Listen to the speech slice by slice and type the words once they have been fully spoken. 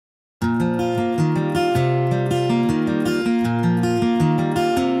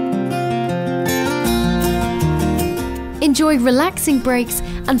enjoy relaxing breaks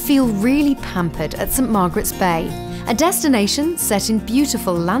and feel really pampered at St Margaret's Bay, a destination set in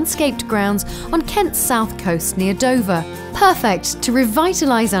beautiful landscaped grounds on Kent's south coast near Dover. Perfect to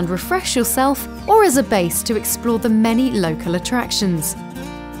revitalise and refresh yourself, or as a base to explore the many local attractions.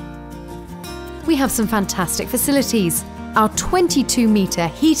 We have some fantastic facilities. Our 22-metre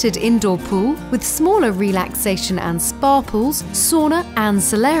heated indoor pool with smaller relaxation and spa pools, sauna and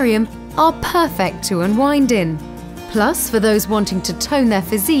solarium are perfect to unwind in. Plus, for those wanting to tone their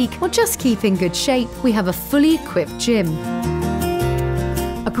physique or just keep in good shape, we have a fully equipped gym.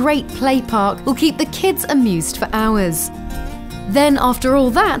 A great play park will keep the kids amused for hours. Then after all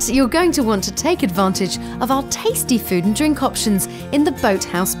that, you're going to want to take advantage of our tasty food and drink options in the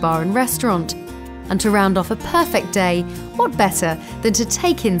Boathouse Bar and Restaurant. And to round off a perfect day, what better than to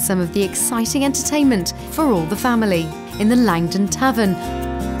take in some of the exciting entertainment for all the family in the Langdon Tavern.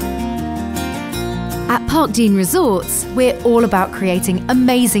 At Parkdean Resorts, we're all about creating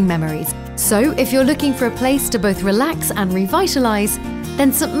amazing memories. So if you're looking for a place to both relax and revitalise,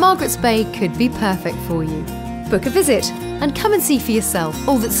 then St Margaret's Bay could be perfect for you. Book a visit and come and see for yourself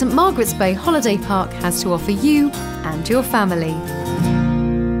all that St Margaret's Bay Holiday Park has to offer you and your family.